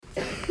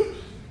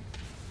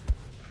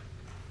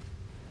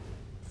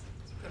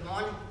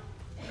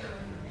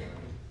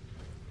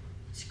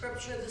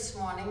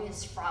morning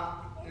is from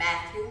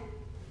Matthew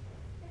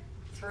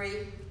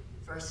 3,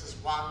 verses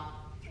 1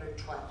 through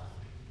 12.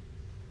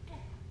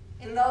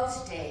 In those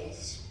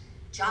days,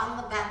 John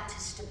the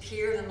Baptist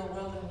appeared in the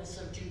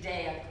wilderness of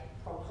Judea,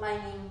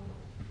 proclaiming,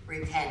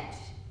 "Repent,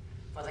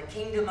 for the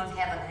kingdom of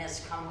heaven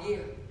has come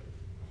near."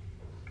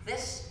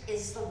 This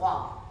is the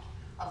one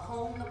of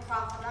whom the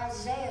prophet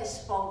Isaiah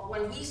spoke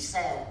when he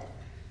said,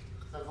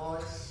 "The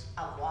voice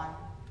of one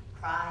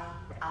crying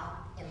out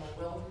in the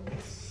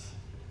wilderness,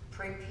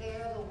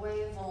 prepare the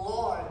way of the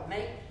Lord,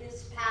 make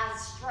his path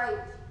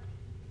straight."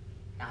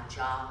 Now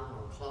John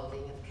wore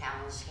clothing of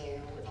camel's hair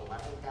with a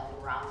leather belt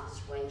around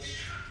his waist,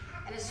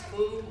 and his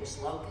food was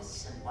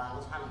locusts and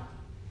wild honey.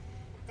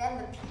 Then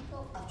the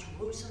people of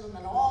Jerusalem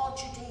and all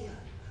Judea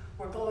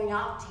were going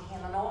out to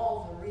him in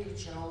all the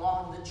region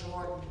along the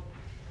Jordan,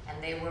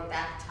 and they were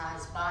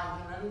baptized by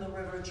him in the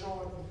river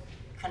Jordan,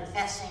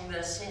 confessing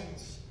their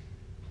sins.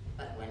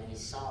 But when he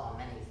saw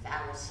many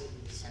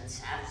Pharisees and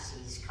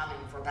Sadducees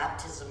coming for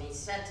baptism, he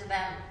said to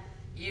them,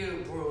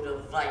 "You brood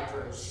of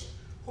vipers,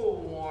 who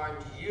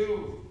warned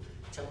you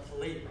to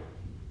flee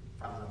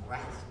from the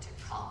wrath to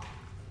come?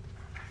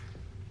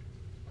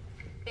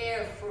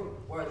 Bear fruit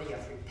worthy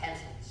of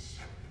repentance.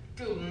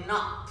 Do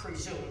not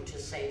presume to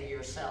say to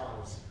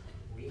yourselves,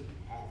 'We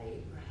have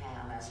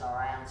Abraham as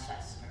our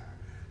ancestor.'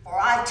 For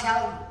I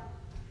tell you,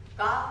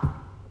 God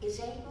is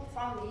able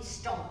from these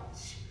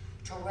stones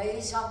to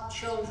raise up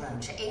children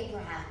to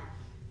Abraham.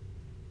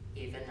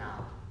 Even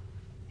now,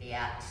 the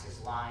axe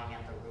is lying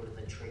at the root of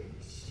the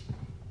trees.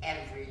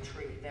 Every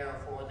tree,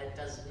 therefore, that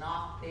does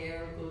not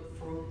bear good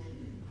fruit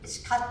is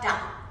cut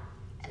down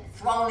and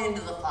thrown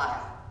into the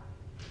fire.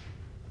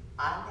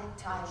 I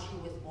baptize you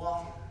with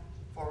water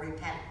for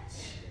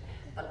repentance,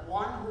 but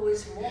one who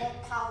is more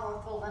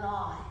powerful than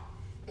I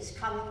is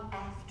coming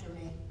after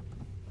me.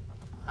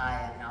 I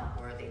am not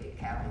worthy to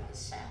carry his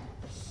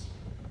sandals.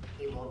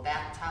 He will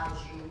baptize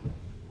you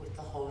with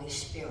the Holy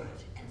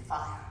Spirit and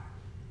fire.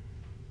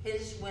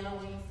 His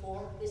winnowing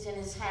fork is in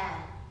his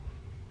hand,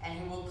 and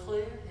he will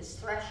clear his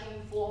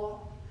threshing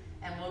floor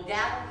and will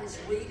gather his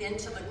wheat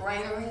into the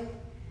granary,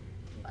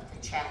 but the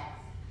chaff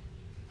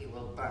he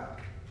will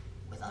burn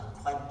with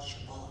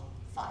unquenchable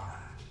fire."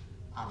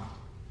 Amen.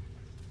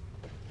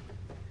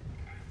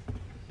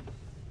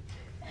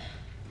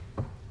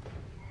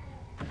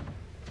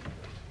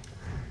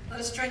 Let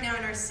us join now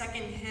in our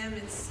second hymn.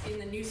 It's in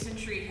the New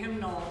Century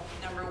Hymnal,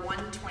 number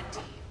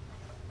 120.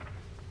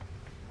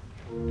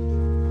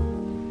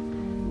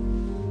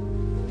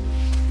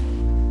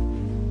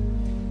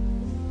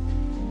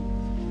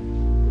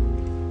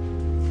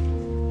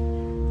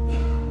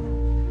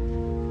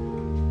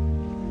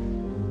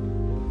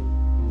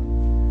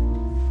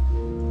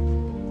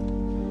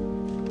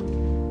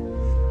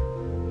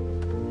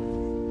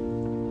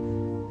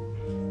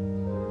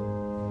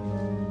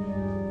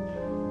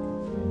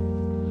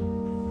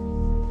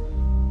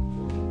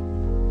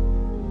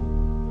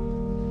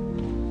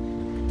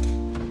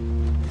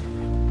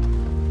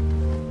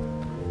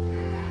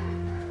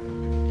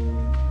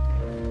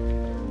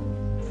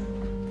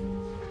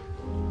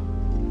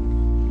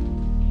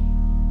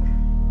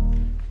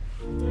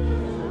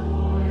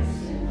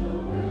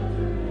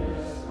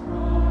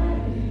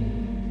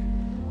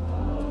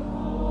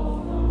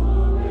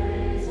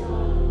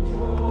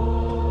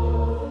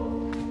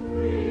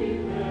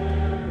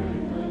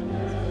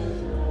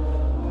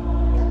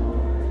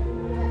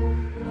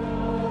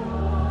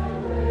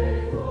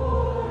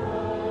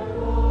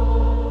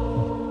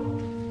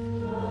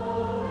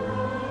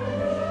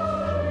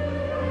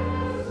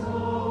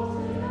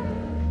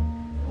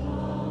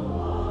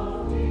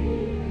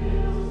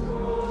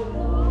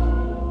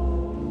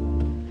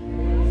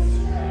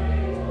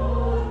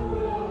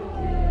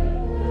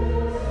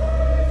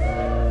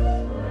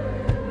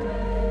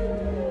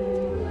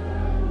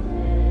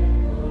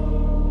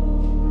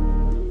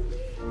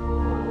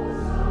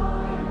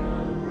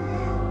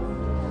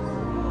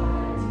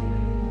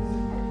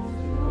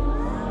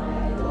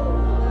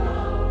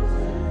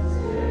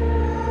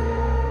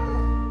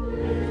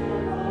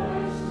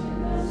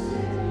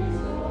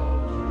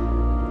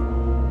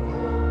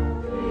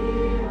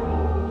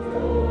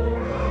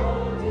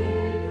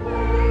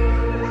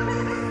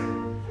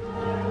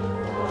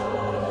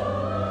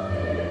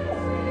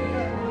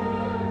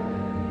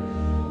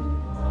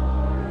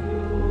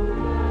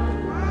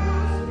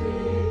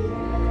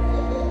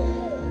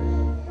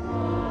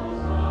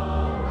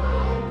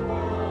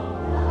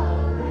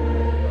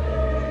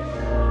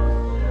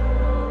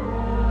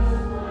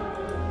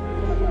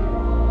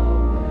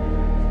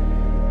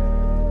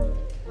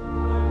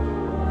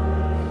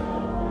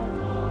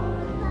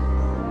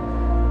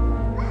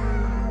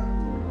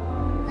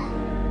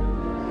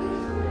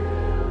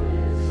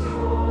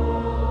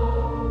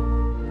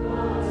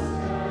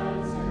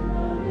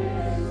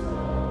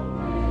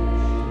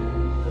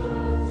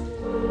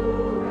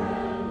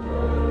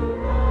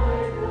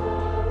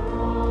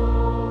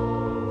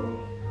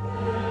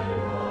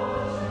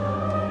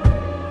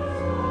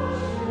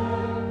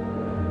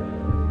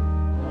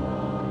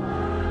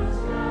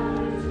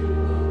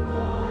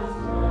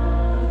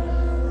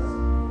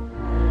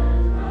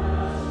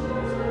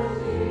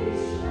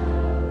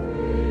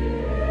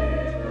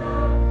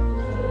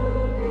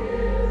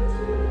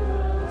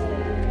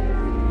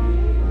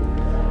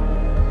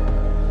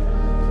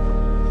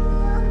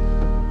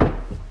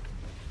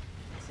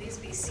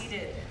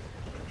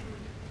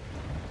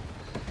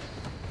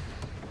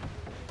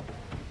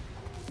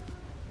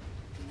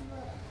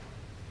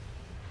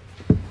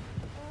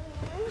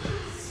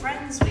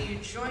 friends, will you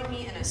join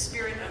me in a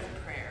spirit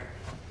of prayer?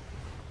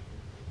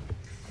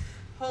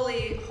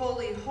 Holy,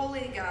 holy,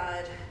 holy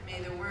God,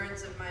 may the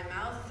words of my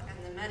mouth and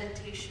the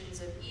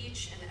meditations of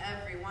each and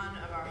every one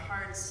of our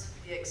hearts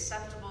be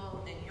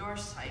acceptable in your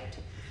sight.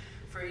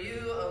 For you,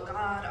 O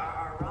God, are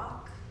our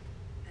rock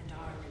and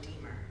our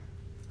Redeemer.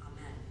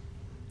 Amen.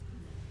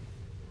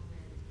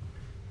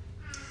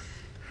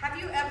 Have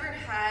you ever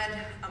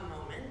had a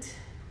moment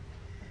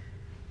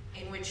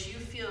in which you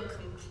feel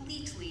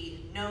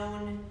completely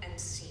known and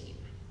seen?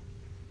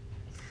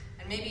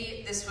 And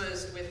maybe this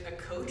was with a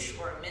coach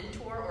or a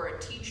mentor or a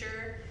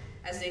teacher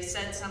as they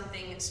said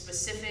something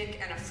specific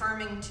and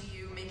affirming to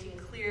you, making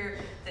clear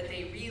that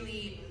they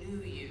really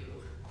knew you,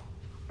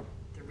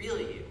 the real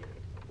you.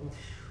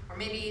 Or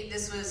maybe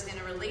this was in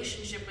a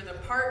relationship with a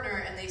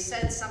partner and they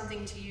said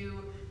something to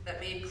you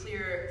that made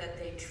clear that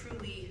they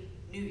truly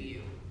knew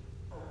you,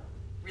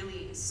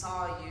 really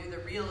saw you, the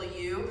real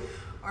you.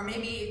 Or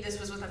maybe this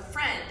was with a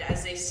friend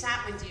as they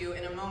sat with you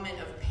in a moment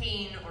of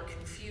pain or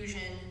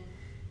confusion,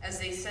 as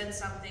they said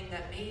something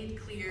that made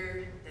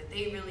clear that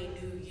they really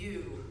knew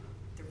you,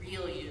 the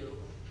real you.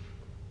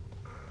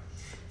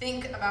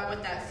 Think about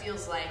what that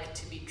feels like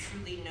to be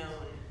truly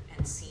known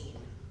and seen.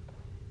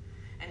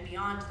 And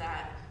beyond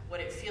that, what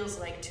it feels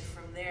like to,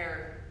 from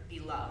there, be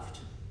loved.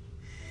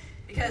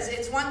 Because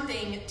it's one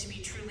thing to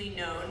be truly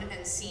known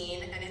and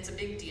seen, and it's a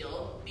big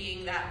deal,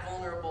 being that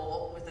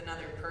vulnerable with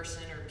another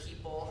person or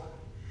people,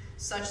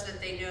 such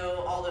that they know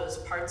all those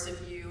parts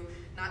of you,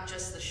 not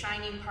just the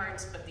shining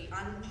parts, but the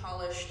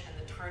unpolished and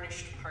the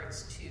tarnished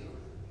parts too.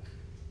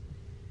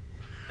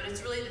 But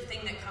it's really the thing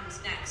that comes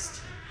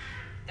next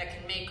that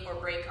can make or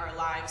break our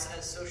lives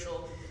as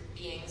social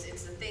beings.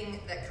 It's the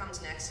thing that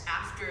comes next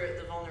after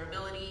the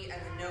vulnerability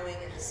and the knowing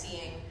and the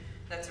seeing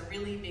that's a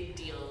really big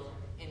deal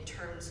in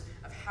terms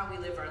of how we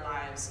live our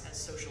lives as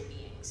social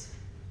beings.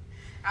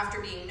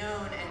 After being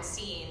known and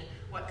seen,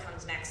 what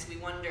comes next? We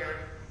wonder,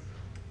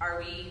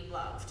 are we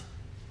loved?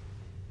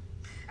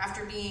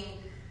 After being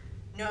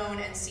known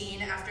and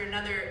seen, after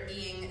another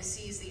being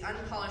sees the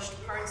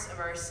unpolished parts of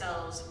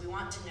ourselves, we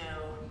want to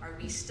know, are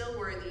we still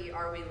worthy?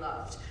 Are we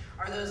loved?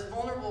 Are those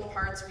vulnerable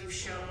parts we've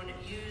shown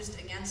used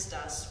against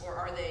us, or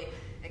are they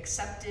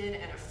accepted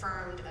and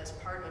affirmed as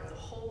part of the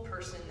whole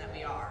person that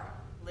we are,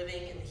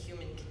 living in the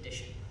human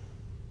condition?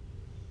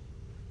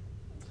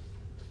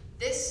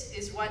 This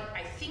is what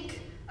I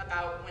think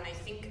about when I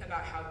think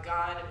about how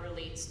God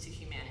relates to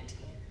humanity.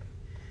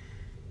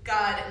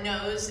 God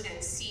knows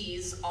and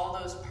sees all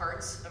those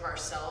parts of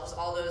ourselves,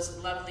 all those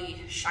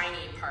lovely,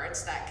 shiny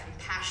parts, that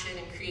compassion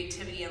and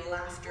creativity and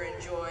laughter and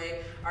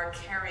joy, our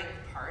caring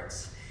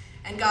parts.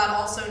 And God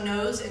also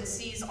knows and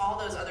sees all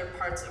those other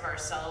parts of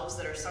ourselves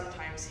that are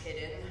sometimes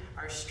hidden,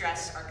 our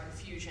stress, our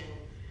confusion,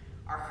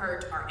 our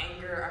hurt, our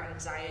anger, our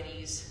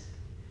anxieties.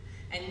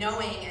 And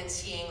knowing and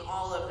seeing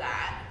all of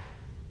that,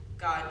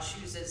 God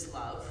chooses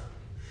love.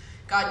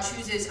 God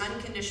chooses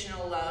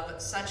unconditional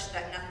love such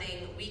that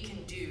nothing we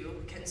can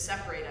do can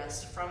separate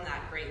us from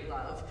that great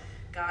love.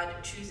 God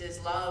chooses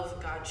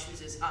love. God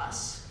chooses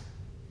us,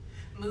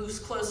 moves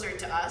closer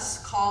to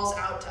us, calls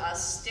out to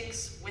us,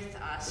 sticks with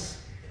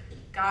us.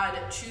 God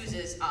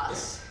chooses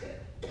us.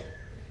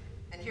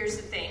 And here's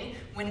the thing.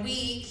 When we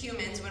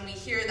humans, when we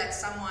hear that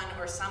someone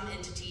or some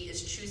entity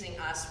is choosing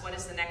us, what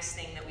is the next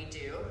thing that we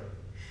do?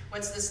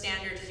 What's the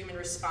standard human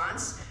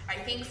response? I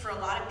think for a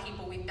lot of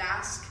people, we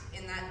bask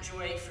in that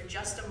joy for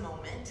just a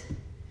moment,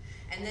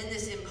 and then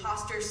this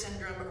imposter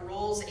syndrome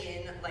rolls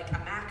in like a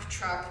Mack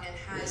truck and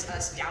has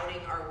us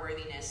doubting our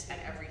worthiness at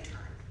every turn.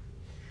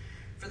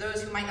 For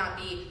those who might not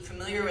be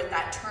familiar with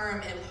that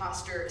term,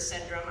 imposter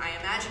syndrome, I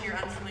imagine you're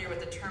unfamiliar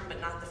with the term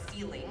but not the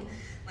feeling.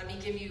 Let me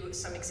give you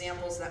some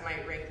examples that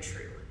might ring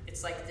true.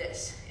 It's like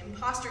this.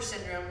 Imposter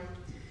syndrome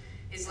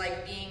is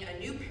like being a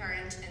new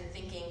parent and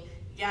thinking,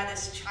 yeah,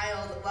 this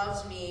child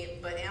loves me,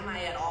 but am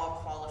I at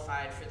all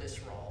qualified for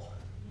this role?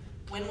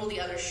 When will the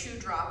other shoe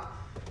drop?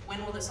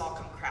 When will this all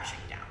come crashing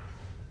down?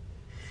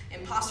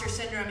 Imposter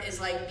syndrome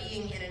is like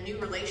being in a new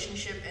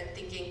relationship and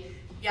thinking,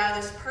 yeah,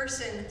 this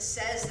person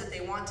says that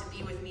they want to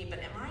be with me, but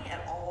am I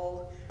at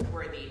all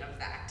worthy of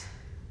that?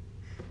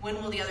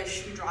 When will the other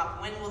shoe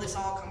drop? When will this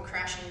all come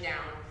crashing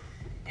down?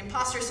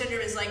 Imposter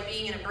syndrome is like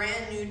being in a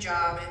brand new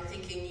job and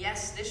thinking,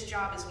 yes, this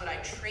job is what I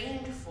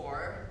trained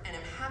for and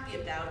am happy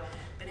about,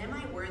 but am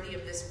I worthy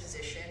of this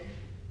position?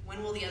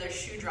 When will the other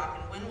shoe drop,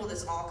 and when will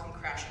this all come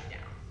crashing down?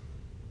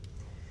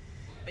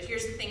 But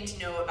here's the thing to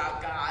know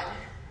about God.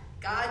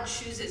 God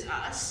chooses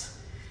us,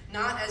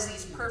 not as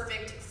these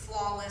perfect,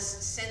 flawless,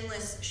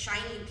 sinless,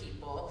 shiny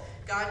people.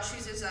 God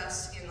chooses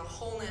us in the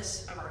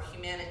wholeness of our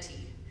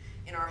humanity,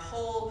 in our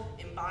whole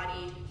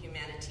embodied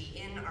humanity,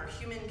 in our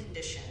human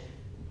condition.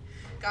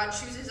 God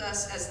chooses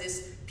us as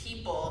this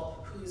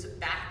people whose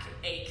back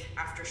ache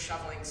after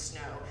shoveling snow.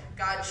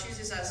 God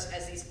chooses us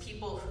as these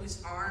people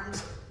whose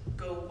arms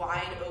go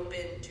wide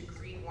open to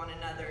greet one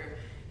another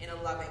in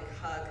a loving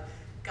hug.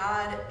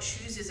 God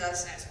chooses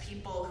us as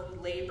people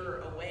who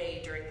labor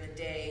away during the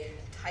day,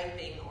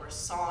 typing or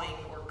sawing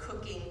or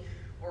cooking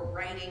or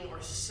writing or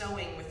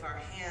sewing with our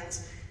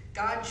hands.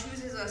 God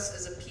chooses us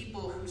as a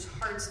people whose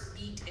hearts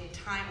beat in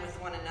time with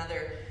one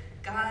another.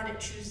 God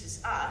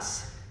chooses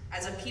us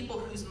as a people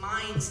whose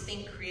minds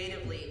think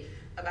creatively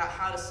about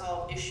how to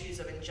solve issues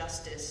of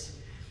injustice,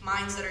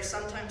 minds that are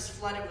sometimes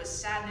flooded with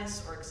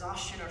sadness or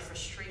exhaustion or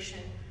frustration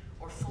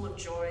or full of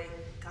joy.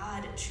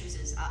 God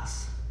chooses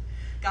us.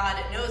 God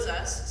knows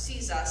us,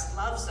 sees us,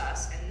 loves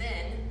us, and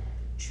then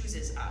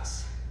chooses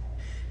us.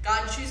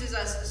 God chooses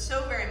us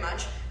so very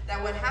much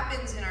that what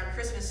happens in our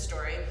Christmas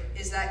story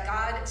is that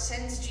God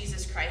sends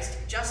Jesus Christ,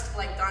 just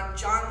like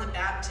John the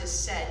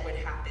Baptist said would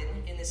happen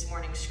in this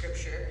morning's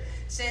scripture,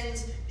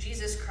 sends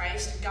Jesus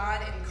Christ,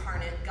 God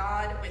incarnate,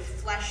 God with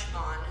flesh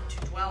on, to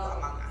dwell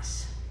among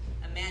us,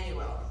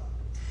 Emmanuel.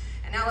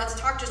 And now let's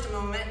talk just a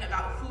moment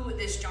about who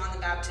this John the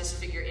Baptist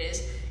figure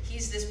is.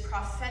 He's this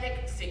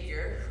prophetic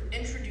figure who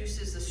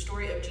introduces the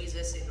story of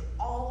Jesus in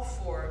all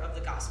four of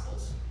the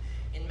Gospels.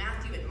 In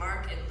Matthew and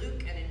Mark and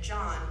Luke and in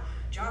John,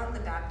 John the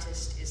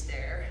Baptist is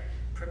there,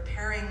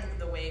 preparing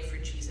the way for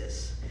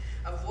Jesus.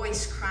 A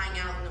voice crying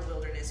out in the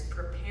wilderness,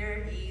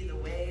 "Prepare ye the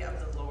way of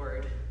the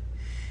Lord."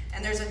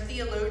 And there's a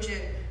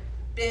theologian,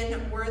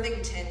 Ben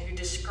Worthington, who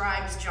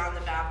describes John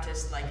the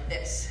Baptist like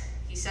this.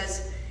 He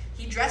says,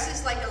 "He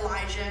dresses like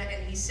Elijah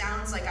and he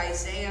sounds like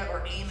Isaiah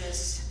or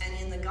Amos, and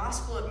in the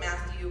Gospel of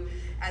Matthew,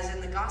 as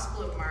in the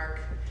Gospel of Mark,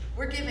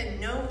 we're given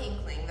no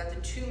inkling that the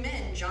two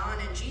men, John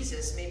and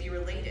Jesus, may be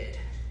related."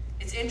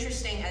 It's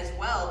interesting as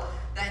well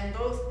that in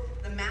both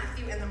the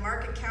Matthew and the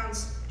Mark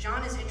accounts,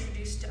 John is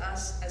introduced to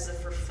us as a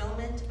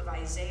fulfillment of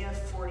Isaiah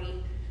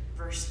 40,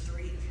 verse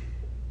 3.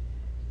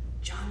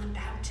 John the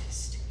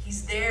Baptist,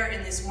 he's there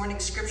in this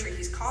morning's scripture.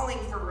 He's calling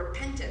for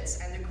repentance,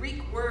 and the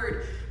Greek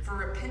word for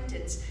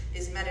repentance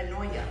is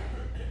metanoia.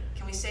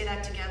 Can we say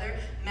that together?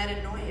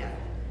 Metanoia.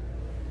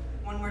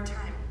 One more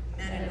time.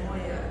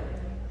 Metanoia.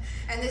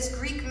 And this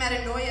Greek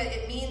metanoia,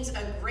 it means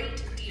a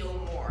great deal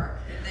more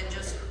than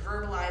just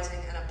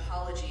verbalizing an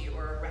apology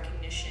or a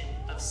recognition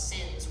of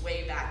sins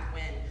way back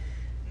when.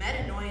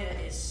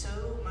 Metanoia is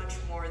so much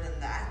more than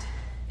that.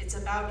 It's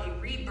about a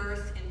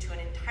rebirth into an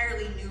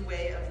entirely new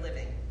way of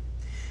living.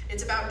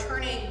 It's about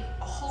turning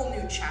a whole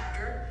new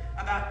chapter,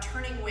 about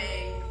turning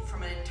away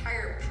from an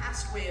entire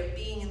past way of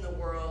being in the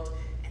world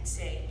and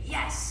saying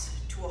yes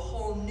to a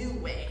whole new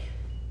way,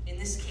 in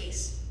this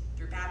case,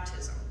 through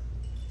baptism.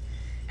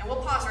 And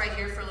we'll pause right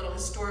here for a little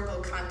historical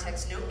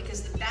context note,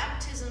 because the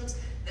baptisms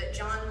that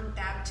John the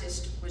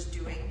Baptist was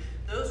doing,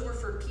 those were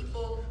for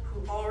people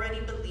who already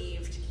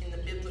believed in the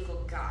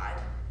biblical God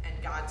and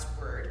God's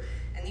word.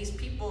 And these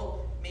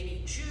people may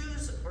be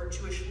Jews or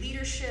Jewish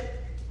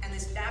leadership, and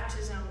this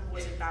baptism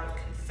was about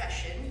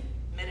confession,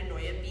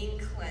 metanoia, being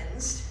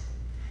cleansed.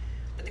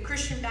 But the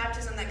Christian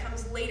baptism that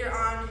comes later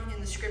on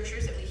in the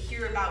scriptures that we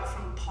hear about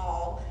from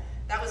Paul,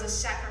 that was a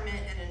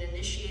sacrament and an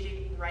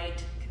initiating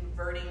rite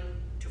converting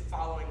to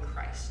following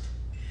Christ.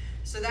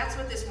 So that's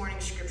what this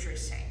morning's scripture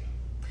is saying.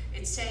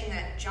 It's saying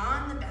that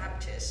John the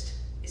Baptist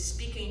is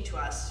speaking to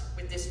us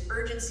with this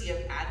urgency of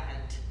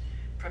Advent.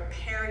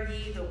 Prepare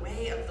ye the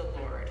way of the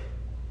Lord.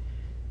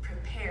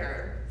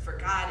 Prepare, for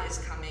God is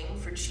coming,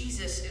 for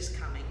Jesus is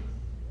coming.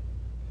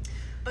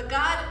 But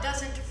God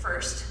doesn't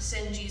first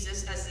send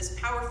Jesus as this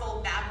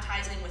powerful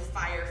baptizing with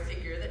fire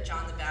figure that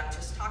John the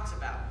Baptist talks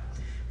about.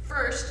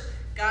 First,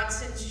 God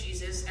sends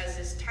Jesus as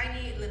this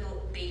tiny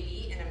little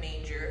baby in a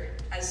manger,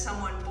 as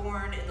someone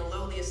born in the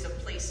lowliest of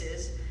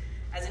places,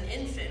 as an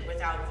infant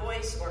without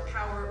voice or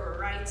power or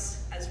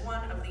rights, as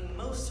one of the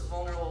most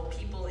vulnerable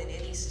people in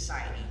any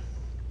society.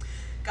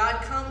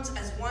 God comes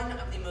as one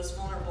of the most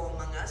vulnerable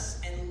among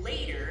us, and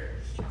later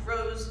he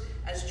grows,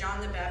 as John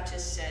the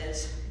Baptist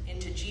says,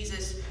 into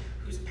Jesus,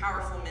 whose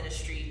powerful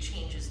ministry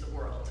changes the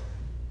world.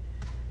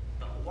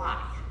 But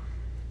why?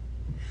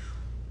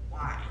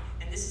 Why?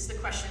 And this is the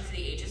question for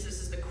the ages.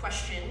 This is the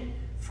question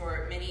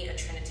for many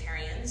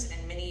Trinitarians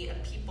and many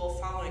people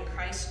following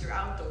Christ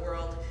throughout the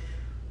world.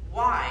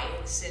 Why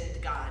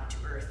send God to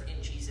earth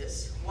in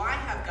Jesus? Why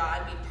have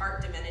God be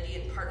part divinity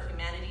and part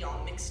humanity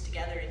all mixed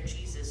together in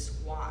Jesus?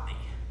 Why?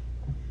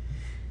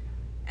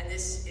 And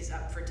this is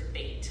up for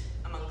debate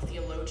among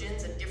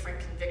theologians, and different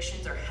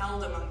convictions are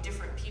held among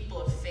different people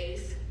of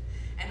faith.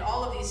 And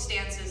all of these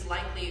stances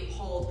likely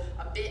hold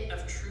a bit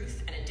of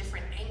truth and a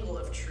different angle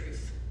of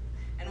truth.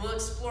 And we'll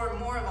explore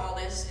more of all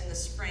this in the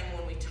spring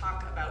when we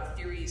talk about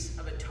theories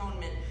of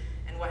atonement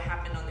and what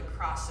happened on the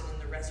cross and in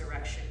the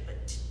resurrection.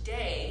 But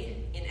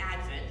today, in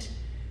Advent,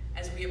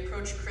 as we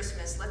approach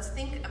Christmas, let's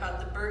think about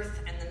the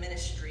birth and the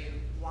ministry.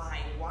 Why?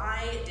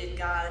 Why did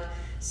God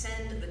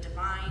send the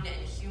divine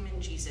and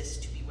human Jesus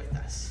to be with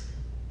us?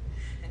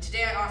 And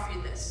today I offer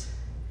you this,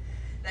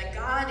 that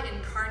God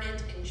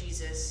incarnate in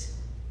Jesus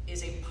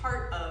is a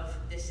part of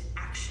this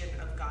action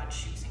of God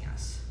choosing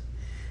us.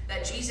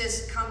 That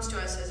Jesus comes to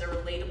us as a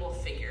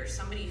relatable figure,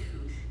 somebody who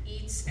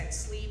eats and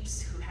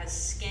sleeps, who has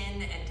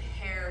skin and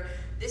hair.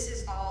 This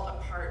is all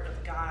a part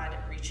of God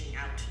reaching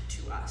out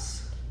to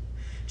us.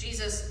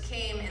 Jesus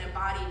came in a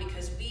body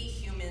because we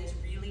humans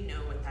really know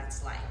what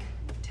that's like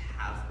to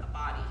have a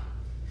body.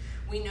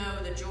 We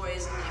know the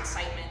joys and the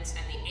excitements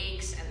and the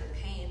aches and the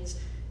pains.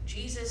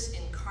 Jesus Jesus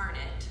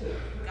incarnate,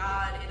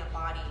 God in a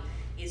body,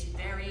 is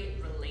very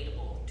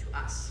relatable to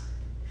us.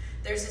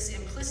 There's this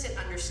implicit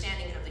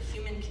understanding of the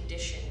human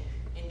condition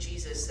in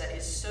Jesus that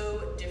is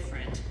so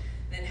different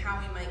than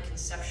how we might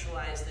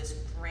conceptualize this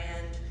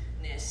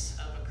grandness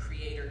of a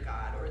creator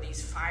God or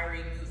these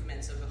fiery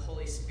movements of the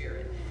Holy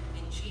Spirit.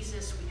 In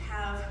Jesus, we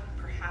have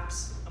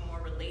perhaps a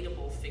more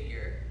relatable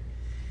figure.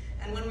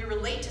 And when we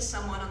relate to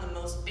someone on the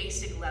most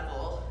basic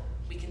level,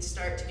 we can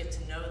start to get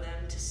to know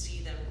them, to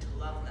see them, to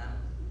love them.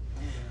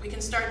 We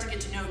can start to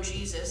get to know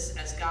Jesus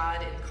as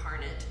God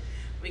incarnate.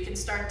 We can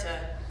start to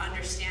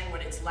understand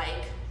what it's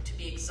like to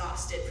be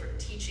exhausted from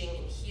teaching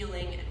and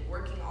healing and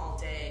working all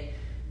day,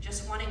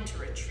 just wanting to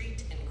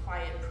retreat in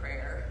quiet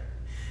prayer.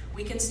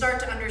 We can start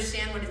to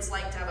understand what it's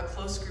like to have a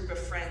close group of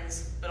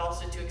friends, but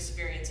also to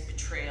experience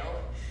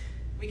betrayal.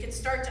 We can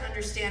start to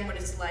understand what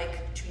it's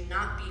like to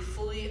not be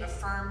fully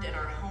affirmed in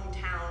our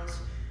hometowns.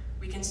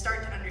 We can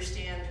start to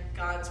understand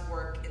God's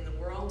work in the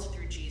world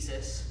through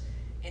Jesus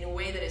in a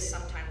way that is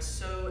sometimes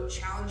so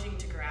challenging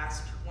to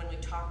grasp when we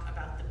talk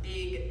about the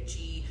big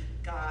G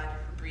God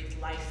who breathed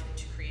life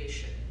into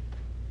creation.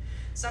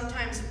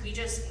 Sometimes we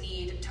just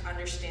need to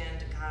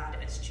understand God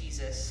as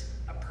Jesus,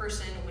 a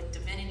person with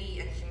divinity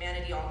and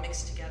humanity all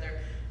mixed together,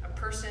 a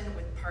person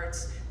with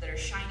parts that are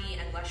shiny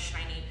and less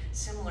shiny,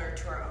 similar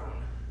to our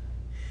own.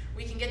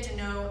 We can get to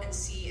know and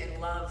see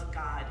and love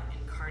God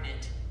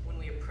incarnate when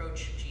we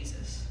approach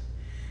Jesus.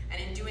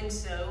 And in doing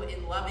so,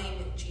 in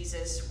loving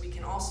Jesus, we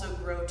can also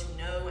grow to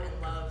know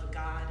and love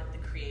God, the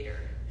Creator.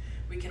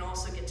 We can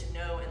also get to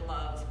know and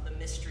love the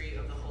mystery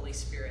of the Holy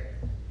Spirit.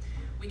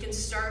 We can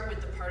start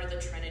with the part of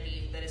the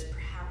Trinity that is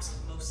perhaps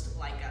most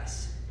like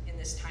us in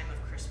this time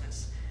of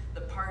Christmas,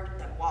 the part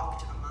that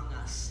walked among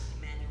us,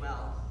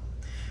 Emmanuel.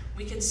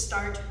 We can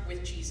start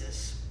with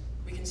Jesus.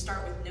 We can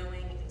start with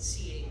knowing and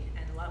seeing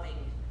and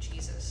loving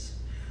Jesus,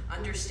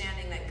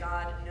 understanding that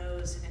God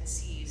knows and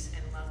sees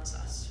and loves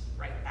us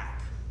right back.